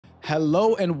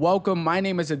Hello and welcome. My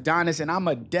name is Adonis and I'm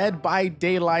a Dead by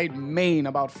Daylight main,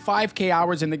 about 5k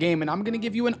hours in the game, and I'm gonna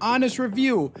give you an honest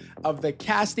review of the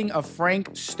casting of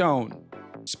Frank Stone.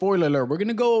 Spoiler alert, we're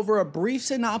gonna go over a brief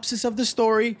synopsis of the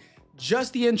story,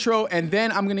 just the intro, and then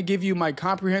I'm gonna give you my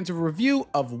comprehensive review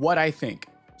of what I think.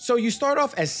 So you start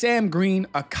off as Sam Green,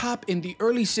 a cop in the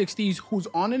early 60s who's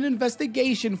on an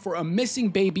investigation for a missing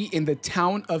baby in the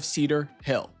town of Cedar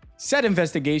Hill. Said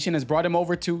investigation has brought him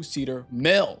over to Cedar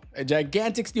Mill, a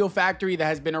gigantic steel factory that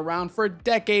has been around for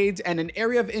decades and an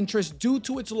area of interest due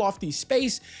to its lofty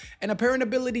space and apparent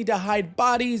ability to hide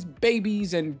bodies,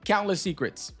 babies, and countless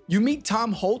secrets. You meet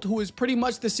Tom Holt, who is pretty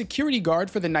much the security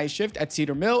guard for the night shift at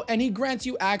Cedar Mill, and he grants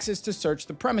you access to search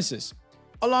the premises.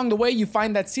 Along the way, you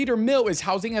find that Cedar Mill is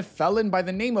housing a felon by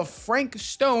the name of Frank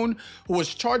Stone, who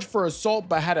was charged for assault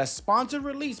but had a sponsored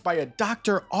release by a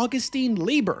Dr. Augustine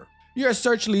Lieber. Your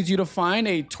search leads you to find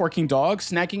a twerking dog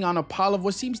snacking on a pile of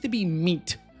what seems to be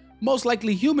meat. Most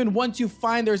likely human once you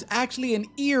find there's actually an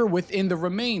ear within the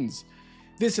remains.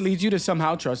 This leads you to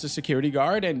somehow trust the security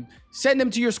guard and send him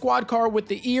to your squad car with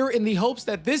the ear in the hopes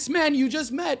that this man you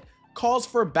just met calls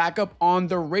for backup on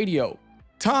the radio.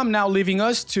 Tom now leaving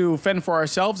us to fend for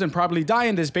ourselves and probably die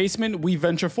in this basement, we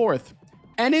venture forth.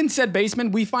 And in said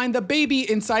basement, we find the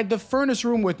baby inside the furnace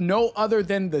room with no other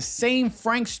than the same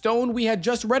Frank Stone we had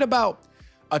just read about.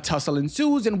 A tussle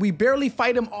ensues and we barely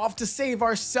fight him off to save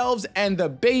ourselves and the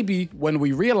baby when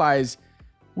we realize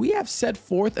we have set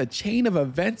forth a chain of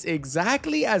events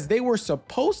exactly as they were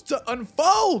supposed to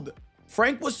unfold.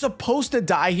 Frank was supposed to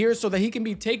die here so that he can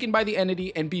be taken by the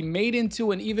entity and be made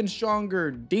into an even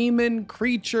stronger demon,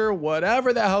 creature,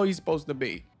 whatever the hell he's supposed to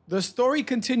be. The story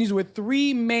continues with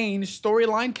 3 main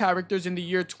storyline characters in the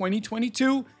year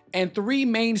 2022 and 3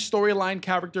 main storyline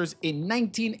characters in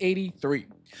 1983.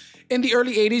 In the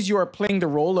early 80s, you are playing the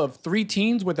role of 3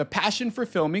 teens with a passion for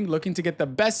filming, looking to get the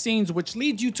best scenes, which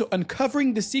leads you to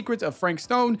uncovering the secrets of Frank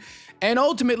Stone and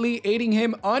ultimately aiding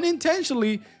him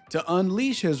unintentionally to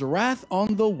unleash his wrath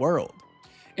on the world.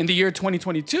 In the year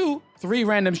 2022, 3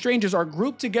 random strangers are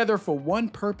grouped together for one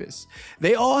purpose.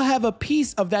 They all have a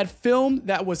piece of that film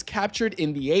that was captured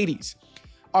in the 80s.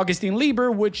 Augustine Lieber,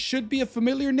 which should be a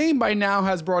familiar name by now,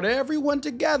 has brought everyone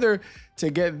together to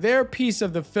get their piece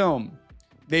of the film.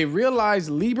 They realize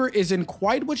Lieber isn't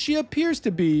quite what she appears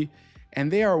to be,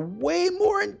 and they are way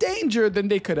more in danger than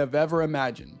they could have ever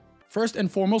imagined. First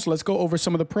and foremost, let's go over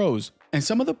some of the pros. And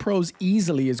some of the pros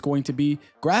easily is going to be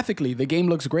graphically, the game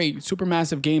looks great.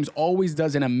 Supermassive Games always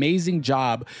does an amazing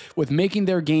job with making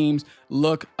their games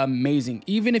look amazing.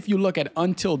 Even if you look at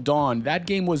Until Dawn, that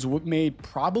game was made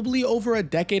probably over a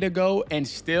decade ago and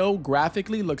still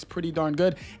graphically looks pretty darn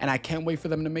good. And I can't wait for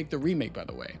them to make the remake, by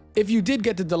the way. If you did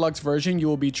get the deluxe version, you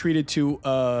will be treated to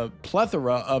a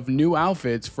plethora of new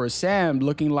outfits for Sam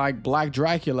looking like Black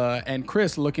Dracula and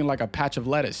Chris looking like a patch of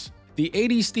lettuce. The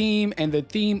 80s theme and the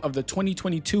theme of the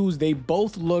 2022s, they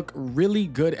both look really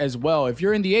good as well. If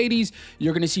you're in the 80s,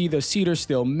 you're going to see the Cedar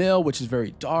Steel Mill, which is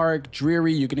very dark,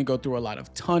 dreary. You're going to go through a lot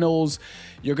of tunnels.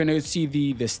 You're going to see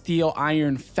the steel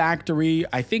iron factory.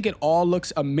 I think it all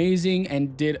looks amazing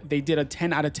and they did a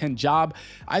 10 out of 10 job.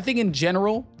 I think in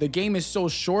general, the game is so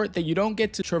short that you don't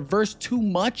get to traverse too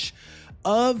much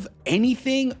of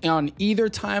anything on either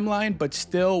timeline, but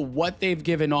still what they've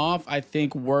given off, I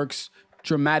think works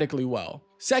dramatically well.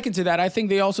 Second to that, I think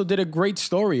they also did a great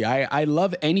story. I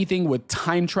love anything with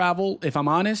time travel, if I'm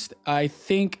honest. I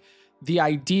think the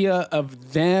idea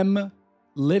of them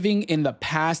living in the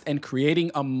past and creating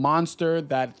a monster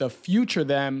that the future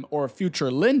them, or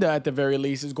future Linda at the very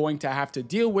least, is going to have to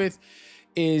deal with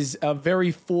is a very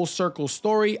full circle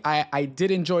story. I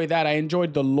did enjoy that. I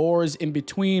enjoyed the lores in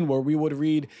between where we would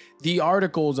read the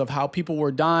articles of how people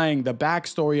were dying, the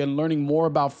backstory, and learning more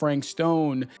about Frank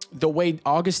Stone. The way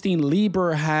Augustine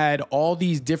Lieber had all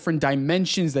these different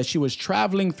dimensions that she was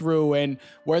traveling through, and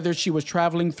whether she was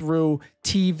traveling through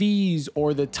TVs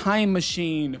or the time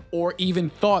machine or even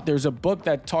thought. There's a book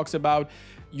that talks about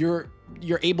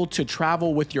you're able to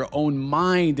travel with your own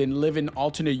mind and live in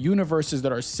alternate universes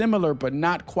that are similar but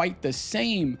not quite the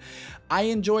same. I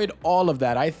enjoyed all of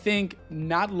that. I think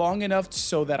not long enough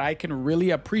so that I can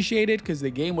really appreciate it because the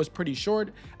game was pretty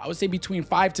short. I would say between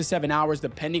 5 to 7 hours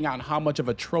depending on how much of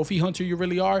a trophy hunter you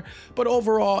really are. But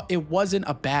overall, it wasn't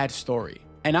a bad story.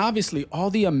 And obviously all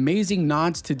the amazing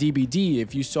nods to DBD.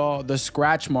 If you saw the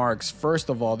scratch marks, first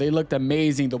of all, they looked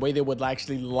amazing. The way they would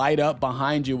actually light up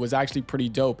behind you was actually pretty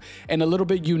dope and a little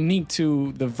bit unique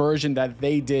to the version that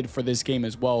they did for this game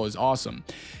as well is awesome.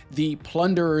 The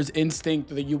plunderer's instinct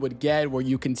that you would get where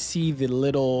you can see the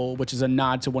little, which is a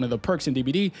nod to one of the perks in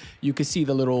DBD, you can see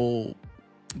the little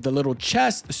the little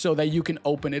chest so that you can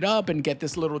open it up and get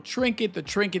this little trinket. The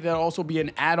trinket that'll also be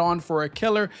an add-on for a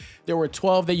killer. There were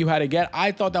 12 that you had to get.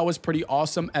 I thought that was pretty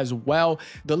awesome as well.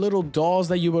 The little dolls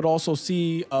that you would also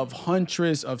see of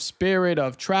Huntress, of Spirit,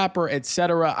 of Trapper,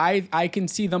 etc. I can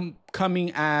see them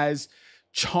coming as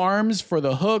charms for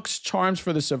the hooks, charms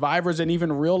for the survivors, and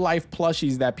even real life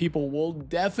plushies that people will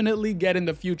definitely get in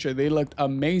the future. They looked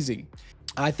amazing.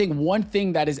 I think one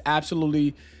thing that is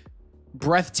absolutely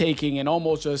breathtaking and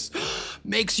almost just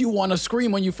makes you want to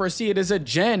scream when you first see it is a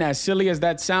gen. As silly as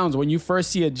that sounds, when you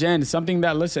first see a gen, something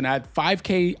that, listen, at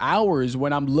 5K hours,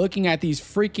 when I'm looking at these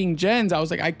freaking gens, I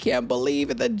was like, I can't believe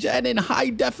it. The gen in high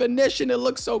definition, it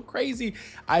looks so crazy.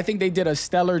 I think they did a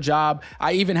stellar job.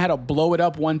 I even had to blow it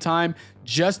up one time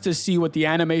just to see what the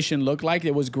animation looked like.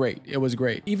 It was great. It was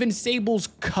great. Even Sable's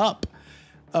cup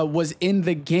was in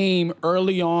the game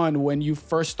early on when you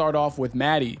first start off with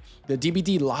Maddie. The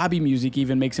DBD lobby music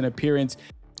even makes an appearance.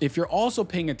 If you're also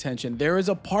paying attention, there is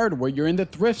a part where you're in the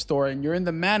thrift store and you're in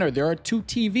the manor. There are 2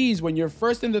 TVs. When you're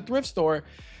first in the thrift store,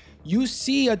 you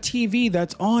see a TV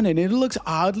that's on and it looks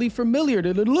oddly familiar.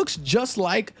 It looks just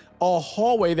like a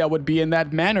hallway that would be in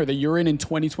that manor that you're in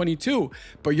 2022,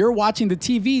 but you're watching the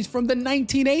TVs from the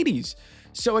 1980s.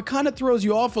 So it kind of throws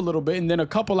you off a little bit. And then a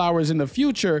couple hours in the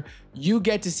future, you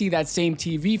get to see that same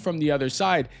TV from the other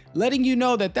side, letting you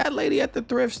know that that lady at the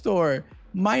thrift store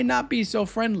might not be so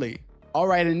friendly. All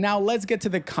right, and now let's get to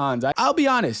the cons. I'll be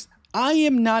honest, I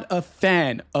am not a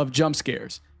fan of jump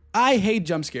scares. I hate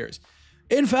jump scares.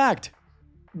 In fact,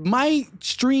 my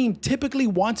stream typically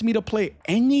wants me to play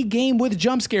any game with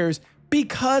jump scares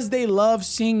because they love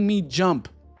seeing me jump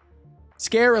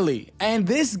scarily. And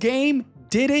this game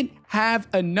didn't have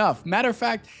enough. Matter of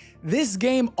fact, this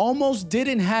game almost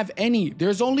didn't have any.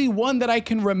 There's only one that I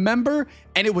can remember,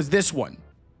 and it was this one.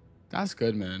 That's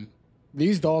good, man.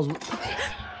 These dolls...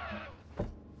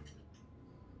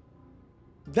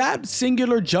 That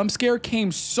singular jump scare came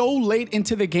so late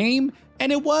into the game,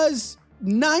 and it was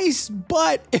nice,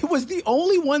 but it was the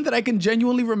only one that I can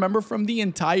genuinely remember from the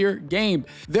entire game.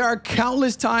 There are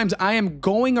countless times I am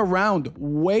going around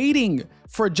waiting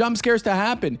for jump scares to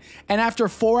happen, and after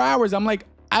 4 hours I'm like,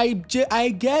 I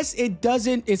guess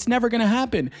it's never gonna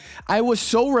happen. I was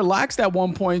so relaxed at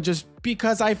one point just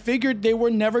because I figured they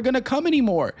were never gonna come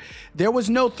anymore. There was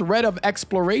no threat of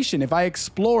exploration. If I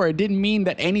explore, it didn't mean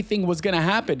that anything was gonna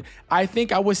happen. I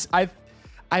think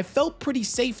I felt pretty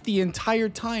safe the entire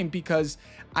time because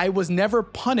I was never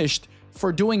punished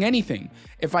for doing anything.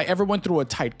 If I ever went through a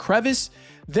tight crevice,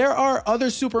 there are other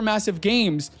supermassive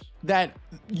games that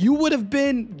you would have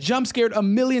been jump scared a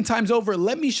million times over.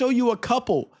 Let me show you a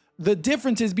couple. The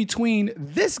differences between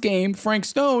this game, Frank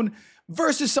Stone,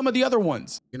 versus some of the other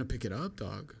ones. You're gonna pick it up,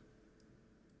 dog.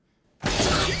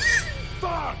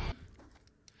 Fuck!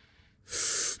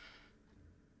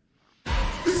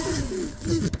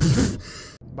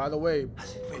 By the way,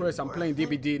 Chris, I'm playing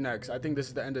DBD next. I think this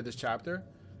is the end of this chapter.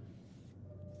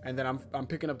 And then I'm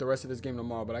picking up the rest of this game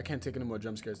tomorrow, but I can't take any more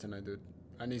jump scares tonight, dude.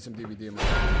 I need some DBD in my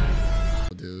life.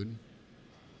 Oh, dude.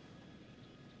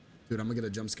 Dude, I'm gonna get a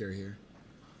jump scare here.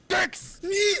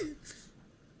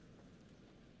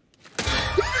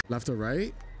 Left or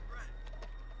right?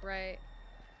 Right.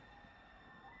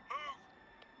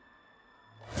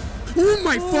 Oh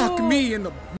my fuck me in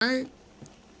the... Right?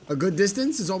 A good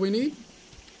distance is all we need?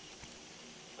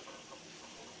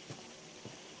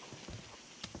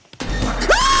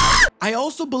 I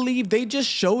also believe they just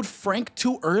showed Frank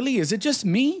too early. Is it just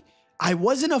me? I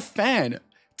wasn't a fan.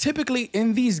 Typically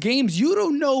in these games, you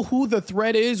don't know who the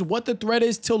threat is, what the threat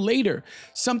is till later.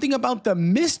 Something about the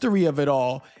mystery of it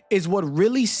all is what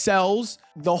really sells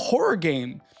the horror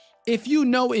game. If you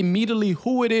know immediately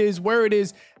who it is, where it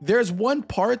is, there's one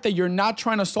part that you're not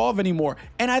trying to solve anymore.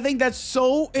 And I think that's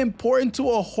so important to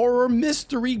a horror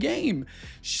mystery game.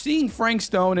 Seeing Frank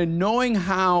Stone and knowing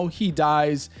how he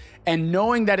dies and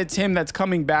knowing that it's him that's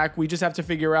coming back, we just have to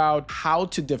figure out how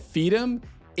to defeat him,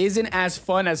 isn't as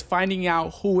fun as finding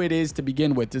out who it is to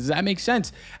begin with. Does that make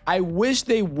sense? I wish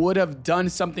they would have done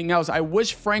something else. I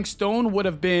wish Frank Stone would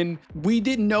have been, we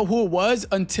didn't know who it was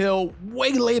until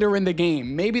way later in the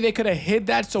game. Maybe they could have hid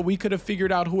that so we could have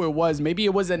figured out who it was. Maybe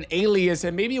it was an alias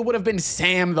and maybe it would have been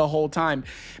Sam the whole time.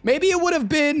 Maybe it would have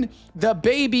been the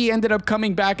baby ended up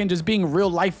coming back and just being real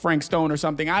life Frank Stone or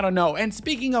something. I don't know. And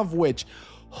speaking of which,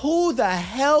 who the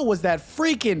hell was that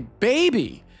freaking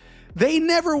baby? They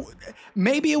never,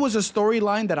 maybe it was a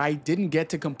storyline that I didn't get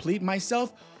to complete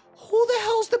myself. Who the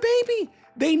hell's the baby?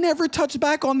 They never touched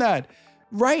back on that,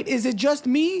 right? Is it just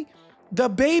me? The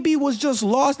baby was just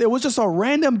lost. It was just a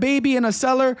random baby in a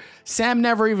cellar. Sam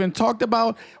never even talked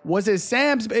about. Was it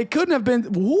Sam's? It couldn't have been.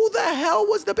 Who the hell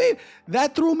was the baby?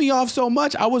 That threw me off so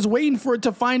much. I was waiting for it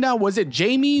to find out. Was it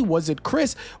Jamie? Was it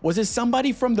Chris? Was it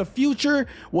somebody from the future?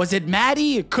 Was it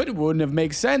Maddie? Wouldn't have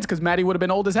made sense because Maddie would have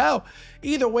been old as hell.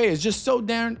 Either way, it's just so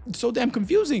damn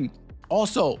confusing.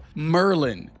 Also,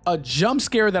 Merlin, a jump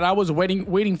scare that I was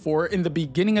waiting for in the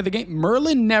beginning of the game.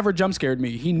 Merlin never jump scared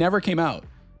me. He never came out.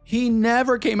 He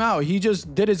never came out. He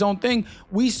just did his own thing.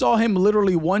 We saw him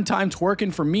literally one time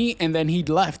twerking for me, and then he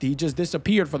left. He just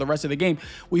disappeared for the rest of the game.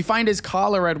 We find his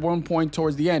collar at one point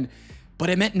towards the end, but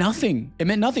it meant nothing. It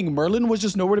meant nothing. Merlin was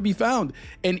just nowhere to be found.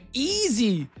 An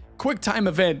easy quick time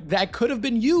event that could have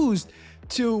been used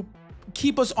to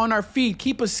keep us on our feet,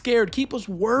 keep us scared, keep us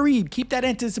worried, keep that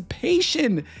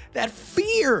anticipation, that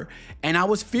fear. And I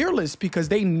was fearless because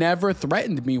they never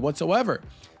threatened me whatsoever.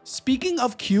 Speaking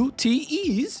of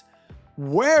QTEs,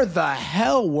 where the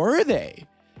hell were they?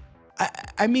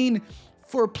 I mean,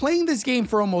 for playing this game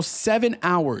for almost 7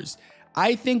 hours,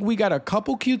 I think we got a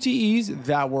couple QTEs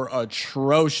that were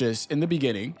atrocious in the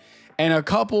beginning and a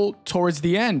couple towards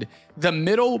the end. The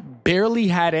middle barely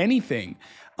had anything.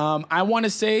 I want to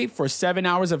say for 7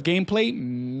 hours of gameplay,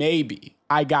 maybe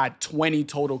I got 20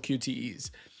 total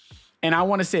QTEs. And I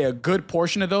want to say a good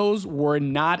portion of those were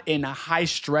not in high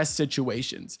stress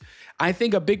situations. I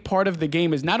think a big part of the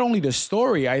game is not only the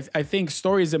story. I think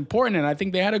story is important, and I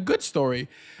think they had a good story,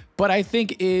 but I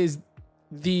think is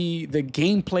the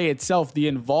gameplay itself, the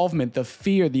involvement, the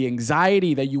fear, the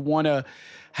anxiety that you want to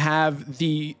have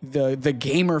the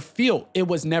gamer feel. It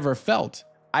was never felt.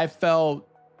 I felt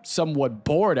somewhat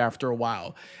bored after a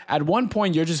while. At one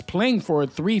point, you're just playing for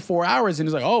 3-4 hours and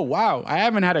it's like, oh wow, I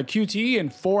haven't had a QTE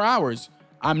in 4 hours.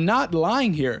 I'm not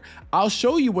lying here. I'll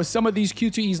show you what some of these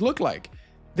QTEs look like.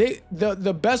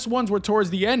 The best ones were towards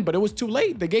the end, but it was too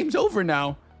late. The game's over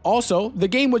now. Also, the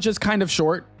game was just kind of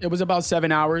short. It was about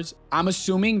 7 hours. I'm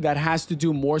assuming that has to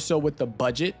do more so with the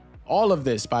budget. All of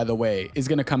this, by the way, is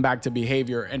going to come back to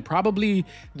behavior and probably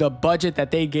the budget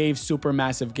that they gave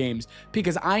Supermassive Games,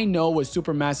 because I know what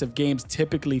Supermassive Games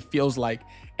typically feels like,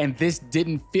 and this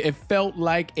didn't. It felt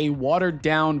like a watered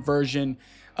down version,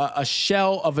 a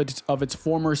shell of its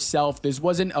former self. This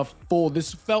wasn't a full.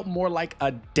 This felt more like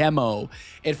a demo.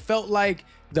 It felt like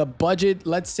the budget,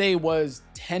 let's say, was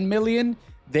 10 million.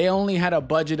 They only had a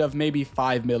budget of maybe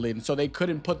 5 million, so they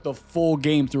couldn't put the full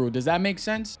game through. Does that make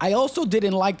sense? I also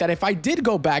didn't like that if I did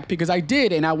go back, because I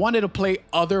did, and I wanted to play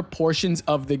other portions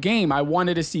of the game. I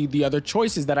wanted to see the other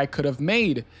choices that I could have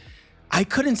made. I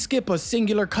couldn't skip a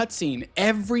singular cutscene.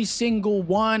 Every single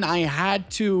one I had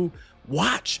to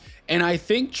watch. And I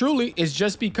think truly it's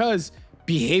just because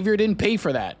behavior didn't pay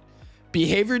for that.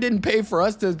 Behavior didn't pay for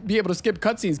us to be able to skip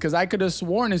cutscenes, because I could have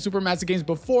sworn in Supermassive Games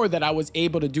before that I was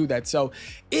able to do that. So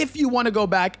if you want to go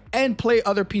back and play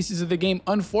other pieces of the game,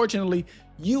 unfortunately,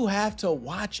 you have to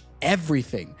watch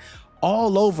everything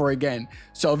all over again.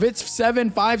 So if it's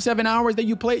 7 hours that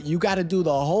you play, you got to do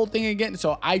the whole thing again.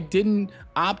 So I didn't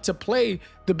opt to play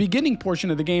the beginning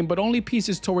portion of the game, but only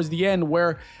pieces towards the end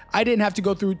where I didn't have to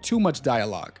go through too much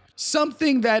dialogue.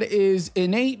 Something that is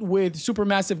innate with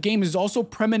Supermassive Games is also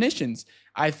premonitions.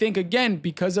 I think, again,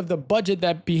 because of the budget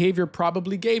that Behavior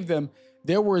probably gave them,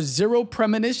 there were 0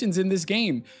 premonitions in this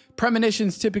game.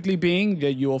 Premonitions typically being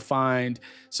that you'll find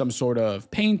some sort of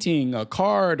painting, a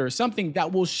card, or something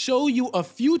that will show you a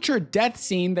future death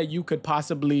scene that you could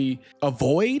possibly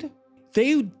avoid.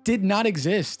 They did not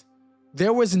exist.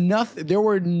 There was nothing. There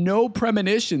were no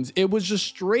premonitions. It was just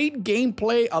straight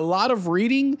gameplay, a lot of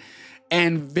reading,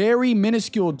 and very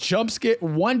minuscule jump scare,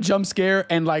 1 jump scare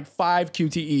and like 5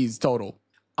 QTEs total.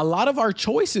 A lot of our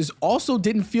choices also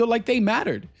didn't feel like they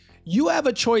mattered. You have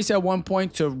a choice at one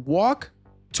point to walk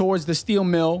towards the steel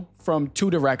mill from 2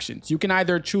 directions. You can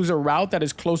either choose a route that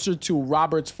is closer to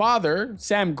Robert's father,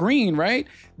 Sam Green, right?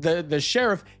 The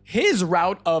sheriff, his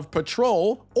route of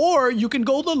patrol, or you can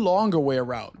go the longer way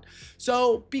around.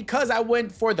 So because I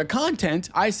went for the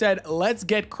content, I said, let's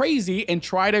get crazy and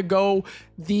try to go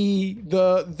the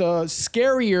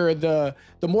scarier,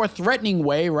 the more threatening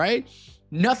way, right?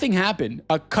 Nothing happened.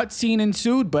 A cutscene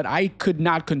ensued, but I could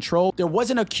not control. There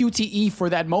wasn't a QTE for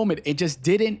that moment. It just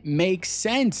didn't make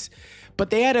sense. But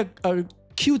they had a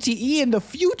QTE in the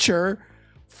future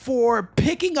for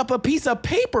picking up a piece of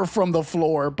paper from the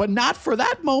floor, but not for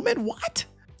that moment. What?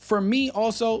 For me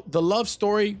also, the love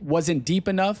story wasn't deep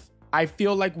enough. I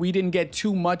feel like we didn't get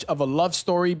too much of a love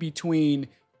story between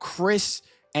Chris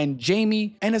and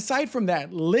Jamie. And aside from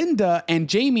that, Linda and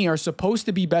Jamie are supposed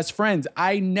to be best friends.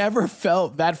 I never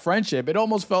felt that friendship. It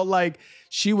almost felt like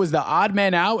she was the odd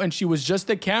man out and she was just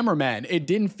the cameraman. It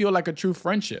didn't feel like a true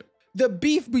friendship. The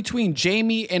beef between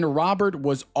Jamie and Robert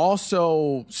was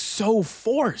also so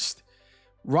forced.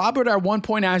 Robert at one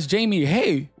point asked Jamie,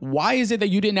 hey, why is it that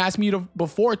you didn't ask me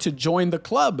before to join the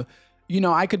club? You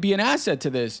know, I could be an asset to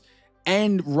this.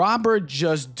 And Robert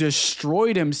just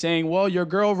destroyed him, saying, well, your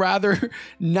girl rather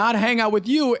not hang out with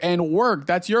you and work.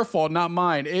 That's your fault, not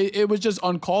mine. It was just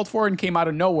uncalled for and came out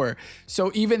of nowhere.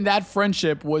 So even that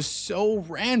friendship was so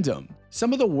random.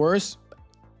 Some of the worst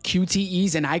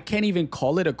QTEs, and I can't even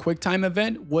call it a QuickTime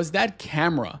event, was that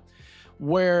camera,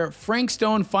 where Frank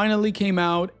Stone finally came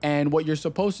out, and what you're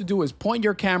supposed to do is point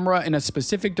your camera in a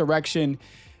specific direction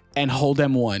and hold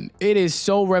M1. It is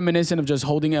so reminiscent of just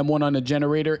holding M1 on a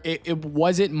generator. It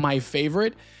wasn't my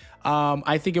favorite.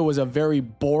 I think it was a very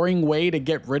boring way to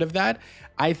get rid of that.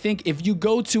 I think if you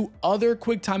go to other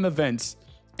QuickTime events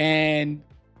and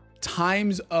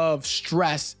times of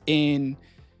stress in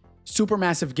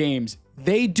supermassive games,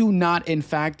 they do not, in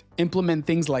fact, implement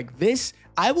things like this.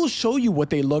 I will show you what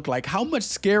they look like, how much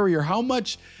scarier, how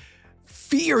much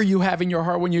fear you have in your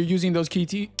heart when you're using those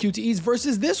QTEs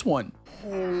versus this one.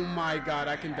 Oh my God,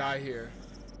 I can die here.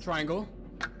 Triangle,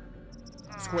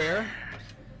 square,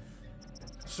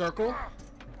 circle.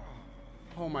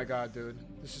 Oh my God, dude.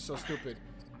 This is so stupid.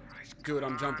 Dude,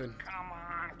 I'm jumping.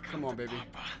 Come on, baby.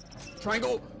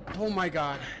 Triangle. Oh my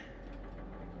God.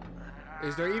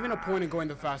 Is there even a point in going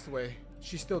the fast way?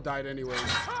 She still died anyway.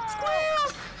 Square!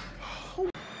 Oh.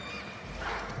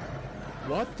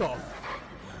 What the f—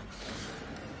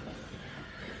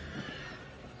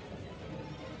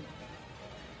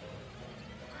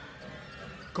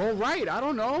 Go right, I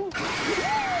don't know.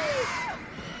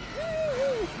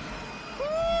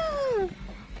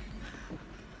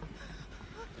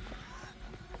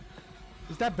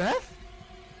 Is that Beth?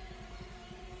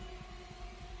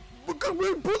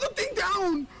 Put the thing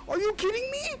down! Are you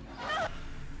kidding me?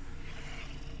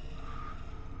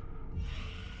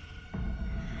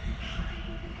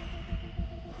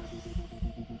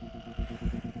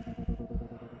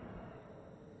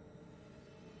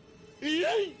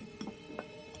 Yay!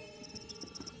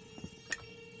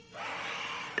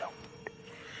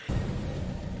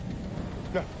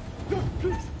 No, no,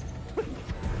 please.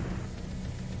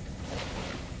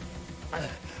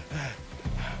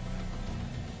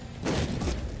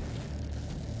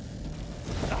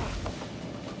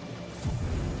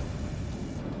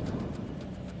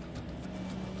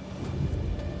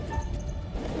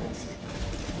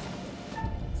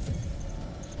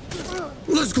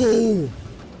 Let's go!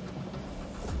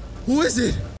 Who is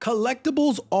it?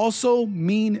 Collectibles also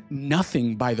mean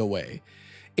nothing, by the way.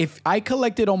 If I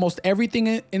collected almost everything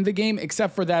in the game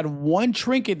except for that one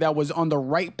trinket that was on the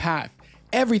right path,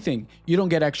 everything, you don't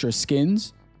get extra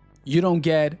skins, you don't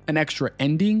get an extra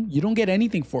ending, you don't get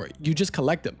anything for it. You just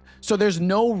collect them. So there's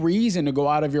no reason to go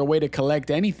out of your way to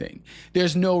collect anything.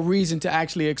 There's no reason to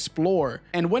actually explore.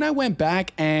 And when I went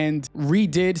back and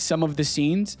redid some of the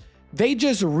scenes, they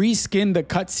just reskin the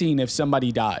cutscene if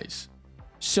somebody dies.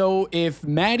 So if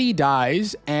Maddie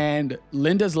dies and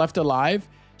Linda's left alive,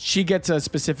 she gets a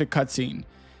specific cutscene.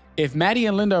 If Maddie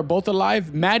and Linda are both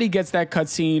alive, Maddie gets that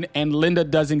cutscene and Linda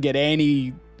doesn't get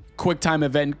any QuickTime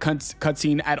event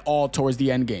cutscene at all towards the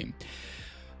end game.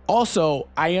 Also,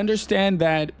 I understand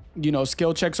that, you know,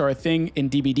 skill checks are a thing in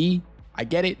DBD. I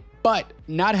get it. But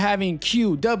not having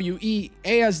Q, W, E,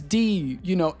 ASD,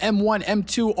 you know, M1,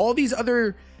 M2, all these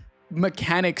other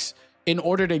mechanics in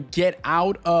order to get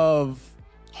out of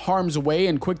harm's way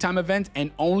in QuickTime events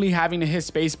and only having to hit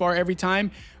spacebar every time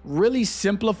really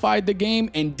simplified the game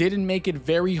and didn't make it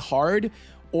very hard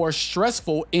or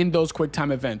stressful in those QuickTime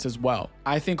events as well.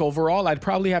 I think overall, I'd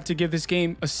probably have to give this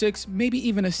game a 6, maybe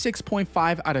even a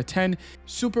 6.5 out of 10.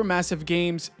 Supermassive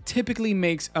Games typically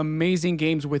makes amazing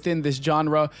games within this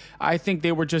genre. I think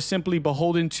they were just simply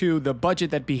beholden to the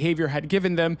budget that bhvr had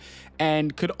given them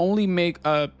and could only make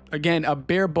again, a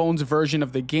bare bones version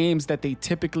of the games that they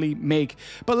typically make.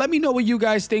 But let me know what you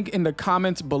guys think in the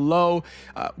comments below.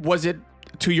 Was it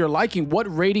to your liking?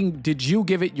 What rating did you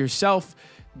give it yourself?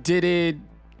 Did it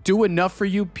do enough for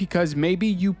you because maybe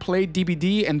you played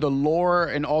DBD and the lore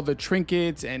and all the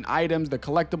trinkets and items, the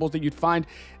collectibles that you'd find,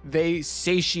 they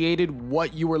satiated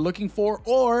what you were looking for?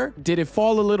 Or did it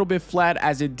fall a little bit flat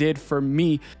as it did for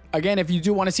me? Again, if you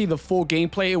do want to see the full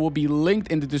gameplay, it will be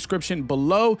linked in the description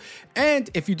below. And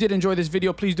if you did enjoy this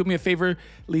video, please do me a favor,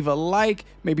 leave a like,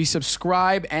 maybe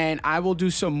subscribe, and I will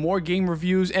do some more game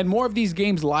reviews and more of these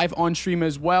games live on stream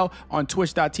as well on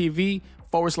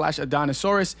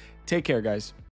twitch.tv/Adonasaurus. Take care, guys.